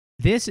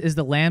This is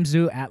the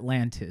Lamzu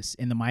Atlantis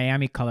in the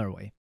Miami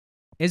colorway.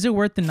 Is it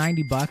worth the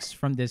 $90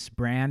 from this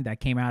brand that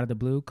came out of the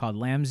blue called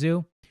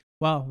Lamzu?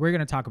 Well, we're going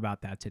to talk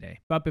about that today.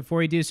 But before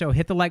we do so,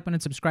 hit the like button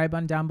and subscribe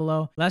button down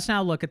below. Let's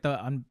now look at the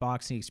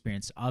unboxing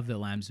experience of the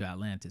Lamzu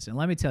Atlantis. And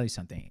let me tell you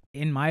something.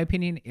 In my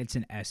opinion, it's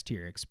an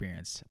S-tier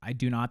experience. I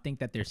do not think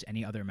that there's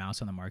any other mouse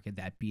on the market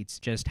that beats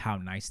just how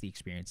nice the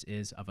experience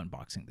is of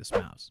unboxing this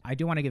mouse. I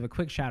do want to give a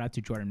quick shout out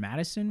to Jordan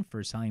Madison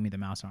for selling me the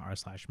mouse on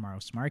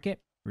r/Maros Market.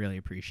 Really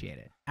appreciate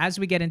it. As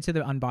we get into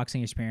the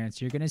unboxing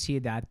experience, you're going to see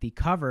that the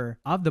cover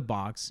of the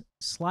box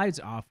slides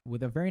off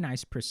with a very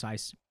nice,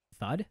 precise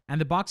thud.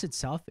 And the box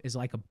itself is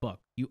like a book.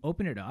 You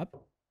open it up,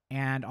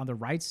 and on the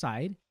right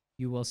side,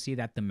 you will see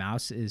that the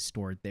mouse is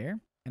stored there.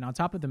 And on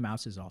top of the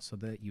mouse is also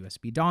the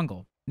USB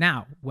dongle.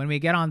 Now, when we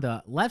get on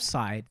the left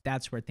side,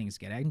 that's where things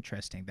get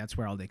interesting. That's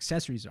where all the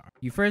accessories are.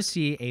 You first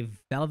see a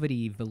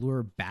velvety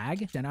velour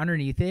bag, and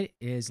underneath it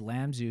is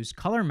Lamzu's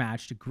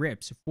color-matched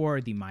grips for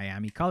the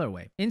Miami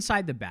colorway.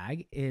 Inside the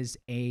bag is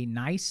a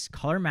nice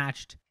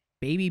color-matched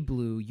baby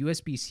blue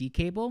USB-C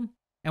cable.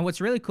 And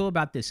what's really cool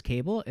about this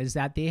cable is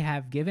that they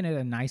have given it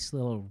a nice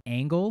little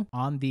angle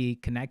on the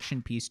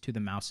connection piece to the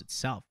mouse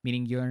itself,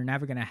 meaning you're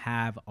never going to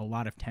have a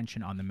lot of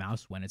tension on the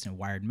mouse when it's in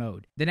wired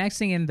mode. The next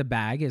thing in the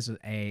bag is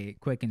a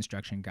quick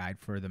instruction guide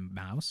for the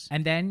mouse.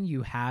 And then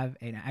you have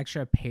an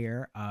extra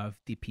pair of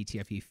the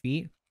PTFE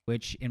feet,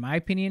 which in my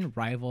opinion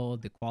rival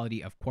the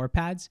quality of core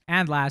pads.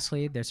 And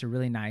lastly, there's a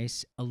really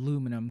nice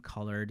aluminum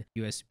colored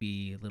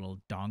USB little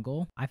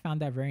dongle. I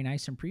found that very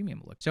nice and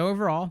premium look. So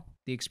overall,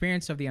 the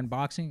experience of the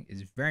unboxing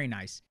is very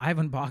nice. I've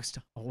unboxed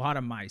a lot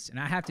of mice, and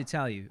I have to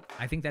tell you,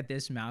 I think that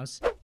this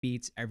mouse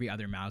beats every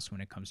other mouse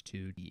when it comes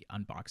to the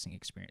unboxing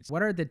experience.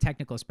 What are the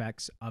technical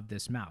specs of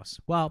this mouse?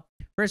 Well,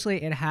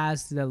 firstly, it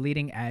has the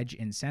leading edge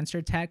in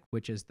sensor tech,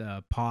 which is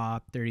the PAW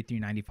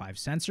 3395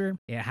 sensor.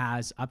 It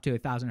has up to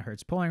 1,000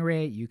 hertz polling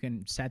rate. You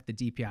can set the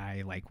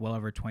DPI like well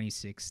over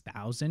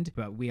 26,000,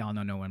 but we all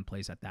know no one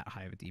plays at that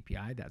high of a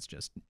DPI. That's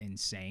just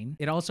insane.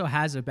 It also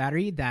has a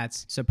battery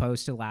that's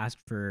supposed to last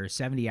for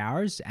 70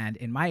 hours, and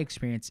in my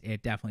experience,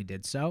 it definitely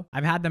did so.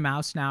 I've had the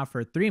mouse now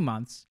for 3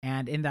 months,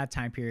 and in that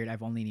time period,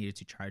 I've only needed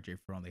to charge it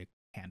for only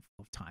a handful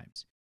of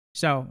times.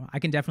 So I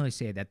can definitely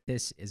say that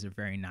this is a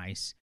very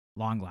nice,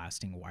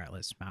 long-lasting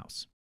wireless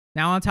mouse.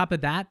 Now, on top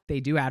of that,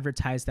 they do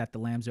advertise that the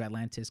Lamzu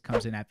Atlantis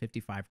comes in at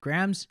 55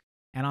 grams.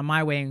 And on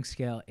my weighing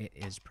scale, it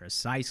is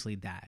precisely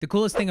that. The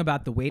coolest thing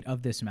about the weight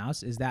of this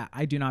mouse is that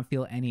I do not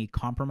feel any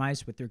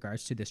compromise with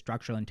regards to the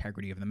structural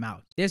integrity of the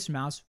mouse. This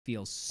mouse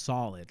feels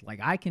solid.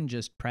 Like I can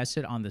just press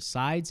it on the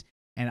sides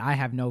and I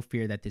have no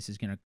fear that this is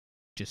going to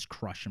just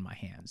crush in my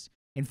hands.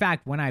 In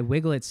fact, when I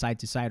wiggle it side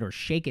to side or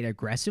shake it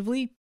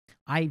aggressively,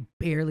 I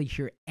barely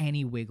hear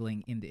any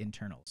wiggling in the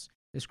internals.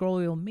 The scroll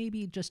wheel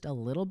maybe just a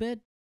little bit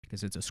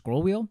because it's a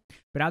scroll wheel,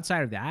 but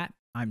outside of that,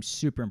 I'm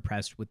super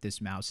impressed with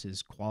this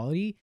mouse's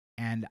quality.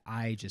 And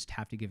I just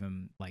have to give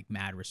them like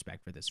mad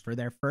respect for this. For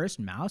their first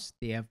mouse,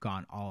 they have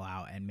gone all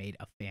out and made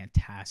a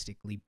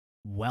fantastically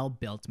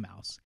well-built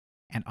mouse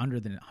and under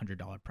the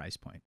 $100 price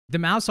point. The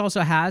mouse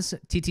also has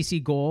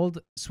TTC Gold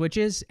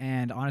switches,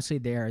 and honestly,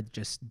 they are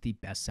just the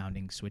best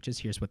sounding switches.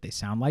 Here's what they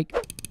sound like.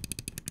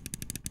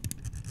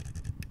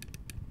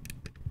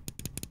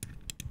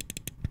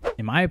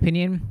 In my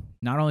opinion,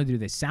 not only do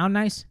they sound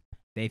nice,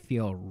 they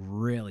feel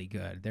really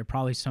good. They're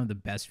probably some of the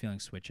best feeling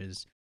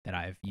switches that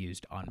I've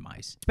used on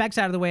mice. Specs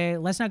out of the way,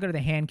 let's now go to the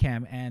hand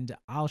cam and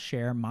I'll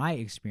share my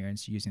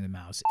experience using the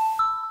mouse.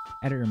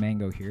 Editor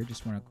Mango here.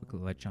 Just want to quickly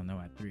let y'all know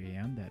at 3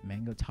 a.m. that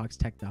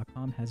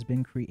mangotalkstech.com has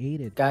been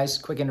created. Guys,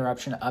 quick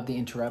interruption of the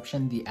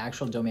interruption. The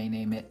actual domain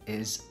name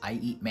is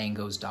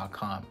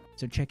ieatmangos.com.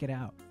 So check it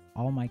out.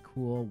 All my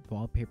cool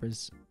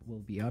wallpapers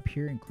will be up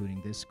here,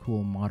 including this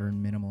cool modern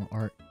minimal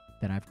art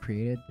that I've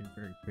created. They're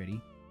very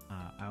pretty.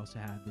 I also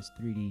have this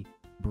 3D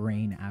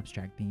brain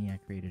abstract thingy I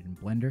created in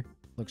Blender.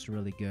 Looks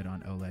really good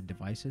on OLED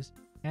devices.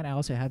 And I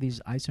also have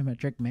these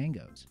isometric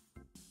mangoes.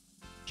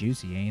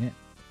 Juicy, ain't it?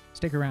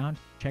 Stick around,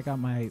 check out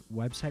my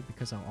website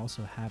because I'll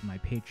also have my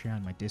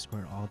Patreon, my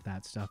Discord, all of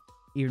that stuff,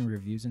 even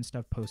reviews and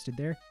stuff posted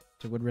there.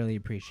 So would really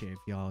appreciate if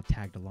y'all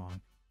tagged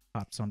along,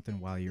 pop something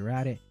while you're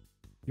at it.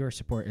 Your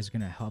support is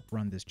going to help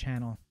run this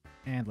channel.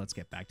 And let's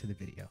get back to the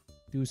video.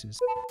 Deuces.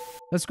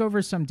 Let's go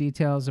over some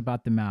details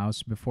about the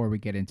mouse before we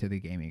get into the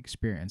gaming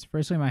experience.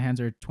 Firstly, my hands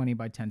are 20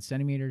 by 10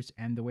 centimeters,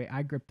 and the way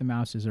I grip the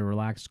mouse is a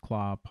relaxed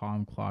claw,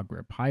 palm claw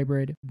grip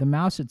hybrid. The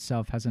mouse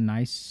itself has a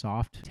nice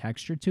soft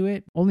texture to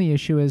it. Only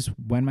issue is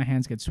when my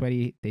hands get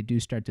sweaty, they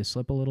do start to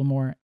slip a little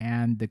more,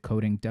 and the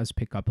coating does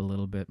pick up a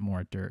little bit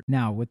more dirt.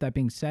 Now, with that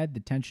being said, the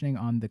tensioning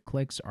on the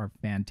clicks are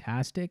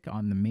fantastic.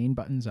 On the main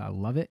buttons, I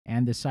love it,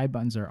 and the side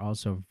buttons are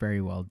also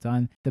very well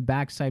done. The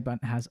back side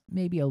button has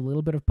maybe a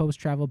little bit of post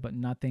travel, but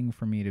nothing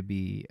for me to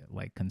be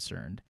like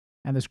concerned.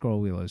 And the scroll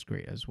wheel is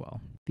great as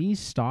well. These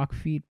stock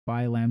feet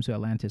by Lamzu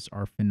Atlantis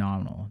are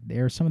phenomenal. They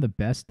are some of the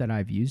best that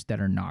I've used that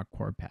are not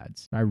core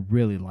pads. I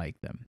really like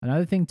them.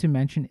 Another thing to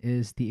mention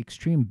is the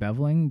extreme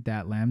beveling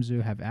that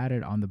Lamzu have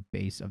added on the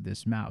base of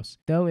this mouse.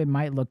 Though it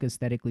might look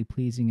aesthetically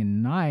pleasing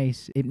and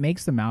nice, it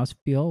makes the mouse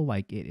feel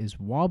like it is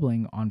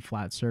wobbling on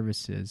flat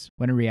surfaces,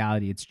 when in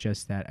reality it's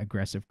just that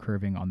aggressive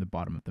curving on the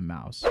bottom of the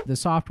mouse. The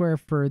software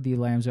for the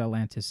Lamzu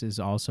Atlantis is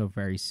also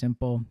very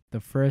simple.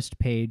 The first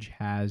page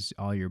has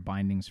all your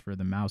bindings for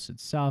the mouse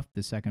itself,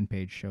 the second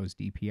page shows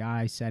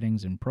DPI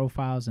settings and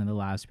profiles, and the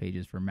last page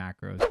is for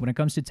macros. When it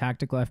comes to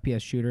tactical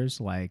FPS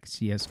shooters like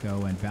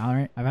CSGO and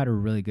Valorant, I've had a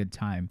really good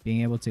time.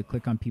 Being able to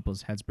click on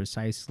people's heads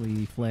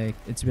precisely, flick,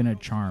 it's been a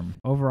charm.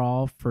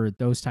 Overall, for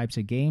those types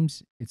of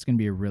games, it's going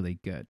to be really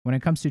good. When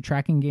it comes to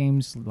tracking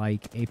games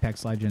like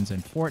Apex Legends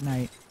and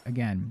Fortnite,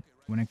 again,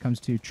 when it comes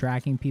to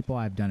tracking people,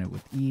 I've done it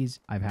with ease.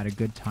 I've had a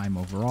good time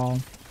overall,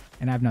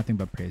 and I have nothing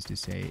but praise to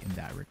say in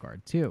that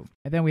regard too.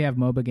 And then we have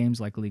MOBA games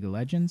like League of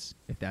Legends,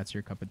 if that's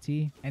your cup of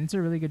tea. And it's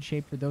a really good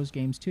shape for those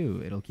games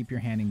too. It'll keep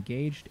your hand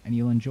engaged and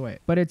you'll enjoy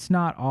it. But it's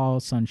not all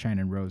sunshine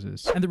and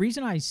roses. And the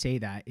reason I say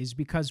that is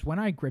because when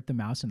I grip the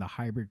mouse in the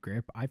hybrid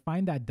grip, I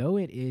find that though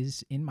it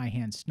is in my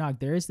hand snug,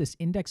 there is this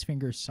index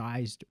finger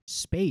sized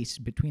space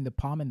between the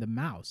palm and the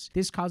mouse.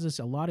 This causes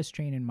a lot of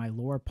strain in my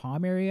lower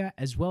palm area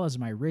as well as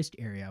my wrist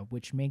area,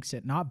 which makes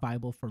it not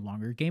viable for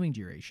longer gaming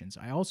durations.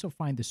 I also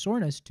find the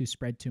soreness to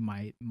spread to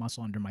my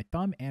muscle under my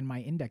thumb and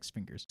my index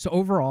fingers. So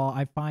overall,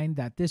 I find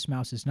that this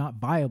mouse is not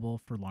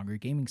viable for longer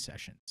gaming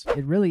sessions.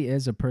 It really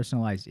is a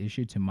personalized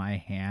issue to my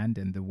hand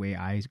and the way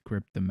I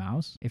grip the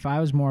mouse. If I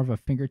was more of a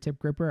fingertip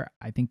gripper,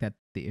 I think that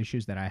the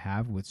issues that I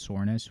have with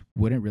soreness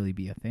wouldn't really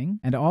be a thing.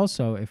 And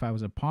also, if I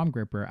was a palm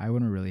gripper, I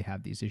wouldn't really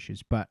have these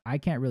issues. But I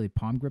can't really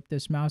palm grip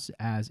this mouse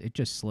as it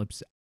just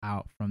slips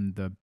out from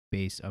the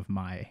base of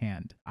my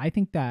hand. I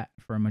think that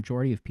for a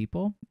majority of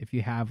people, if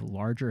you have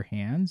larger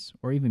hands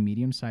or even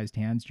medium-sized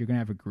hands, you're going to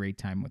have a great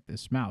time with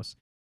this mouse.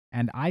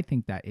 And I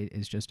think that it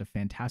is just a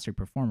fantastic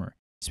performer,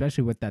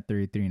 especially with that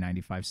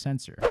 3395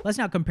 sensor. Let's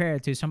now compare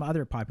it to some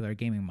other popular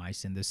gaming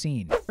mice in the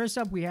scene. First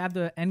up, we have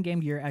the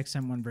Endgame Gear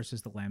XM1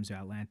 versus the Lamzu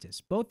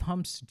Atlantis. Both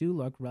humps do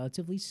look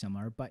relatively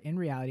similar, but in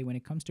reality, when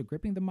it comes to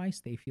gripping the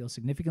mice, they feel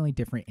significantly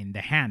different in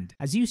the hand.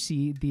 As you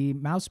see, the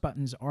mouse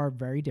buttons are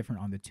very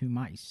different on the two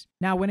mice.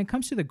 Now, when it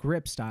comes to the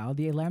grip style,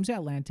 the Lamzu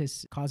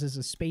Atlantis causes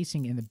a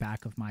spacing in the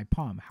back of my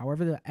palm.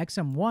 However, the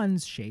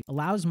XM1's shape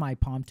allows my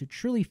palm to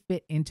truly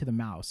fit into the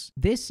mouse.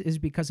 This is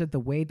because of the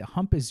way the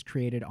hump is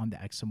created on the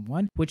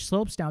XM1, which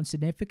slopes down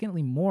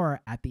significantly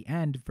more at the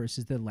end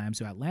versus the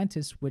Lamzu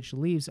Atlantis, which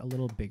leaves a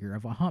little bigger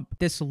of a hump.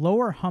 This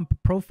lower hump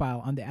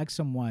profile on the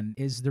XM1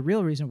 is the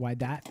real reason why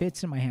that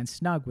fits in my hand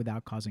snug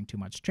without causing too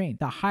much strain.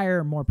 The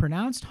higher, more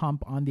pronounced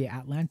hump on the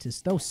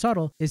Atlantis, though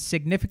subtle, is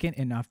significant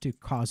enough to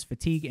cause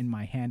fatigue in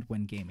my hand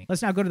when gaming.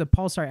 Let's now go to the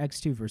Pulsar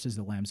X2 versus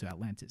the Lamzu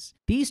Atlantis.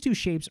 These two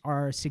shapes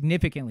are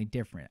significantly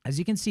different. As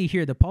you can see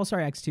here, the Pulsar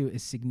X2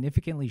 is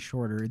significantly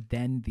shorter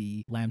than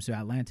the Lamzu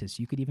Atlantis.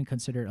 You could even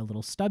consider it a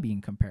little stubby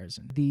in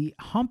comparison. The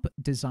hump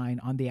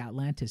design on the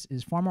Atlantis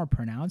is far more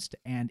pronounced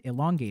and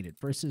elongated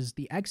versus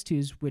the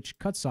X2's, which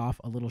cuts off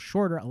a little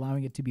shorter,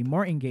 allowing it to be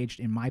more engaged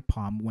in my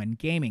palm when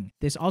gaming.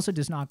 This also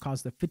does not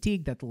cause the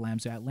fatigue that the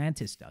Lamzu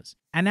Atlantis does.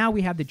 And now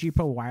we have the G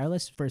Pro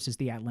Wireless versus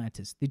the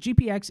Atlantis. The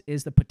GPX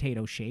is the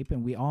potato shape,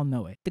 and we all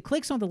know it. The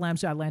clicks on the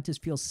Lamzu Atlantis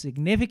feel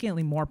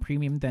significantly more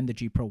premium than the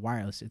G Pro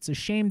Wireless. It's a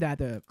shame that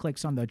the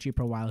clicks on the G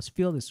Pro Wireless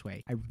feel this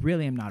way. I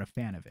really am not a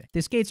fan of it.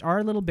 The skates are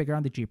a little bigger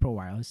on the G Pro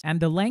Wireless, and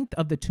the length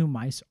of the two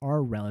mice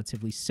are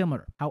relatively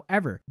similar.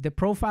 However, the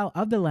profile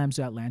of the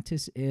Lamzu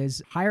Atlantis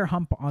is higher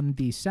hump on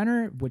the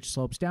center, which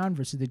slopes down,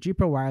 versus the G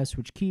Pro Wireless,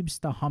 which keeps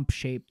the hump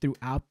shape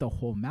throughout the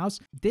whole mouse.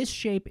 This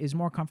shape is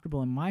more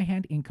comfortable in my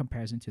hand in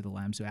comparison to the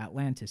Lamzu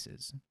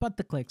Atlantis's, but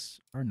the clicks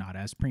are not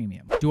as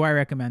premium. Do I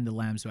recommend the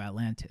Lamzu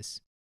Atlantis?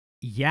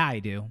 Yeah, I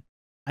do.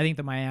 I think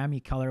the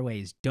Miami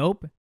colorway is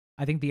dope.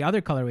 I think the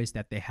other colorways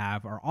that they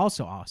have are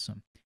also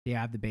awesome. They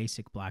have the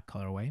basic black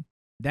colorway.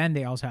 Then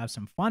they also have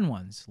some fun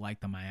ones like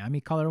the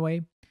Miami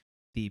colorway,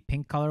 the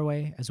pink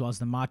colorway, as well as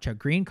the matcha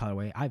green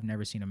colorway. I've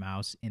never seen a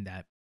mouse in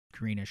that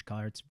greenish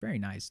color. It's very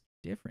nice,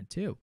 different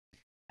too.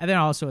 And then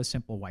also a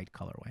simple white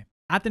colorway.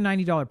 At the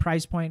 $90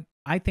 price point,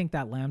 I think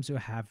that Lamzu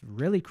have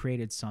really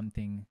created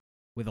something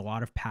with a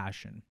lot of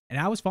passion. And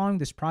I was following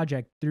this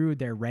project through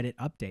their Reddit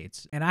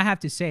updates, and I have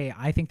to say,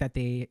 I think that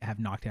they have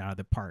knocked it out of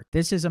the park.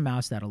 This is a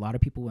mouse that a lot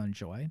of people will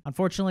enjoy.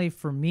 Unfortunately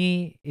for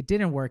me, it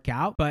didn't work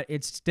out, but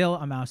it's still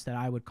a mouse that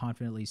I would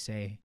confidently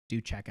say do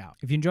check out.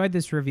 If you enjoyed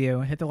this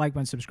review, hit the like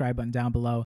button, subscribe button down below.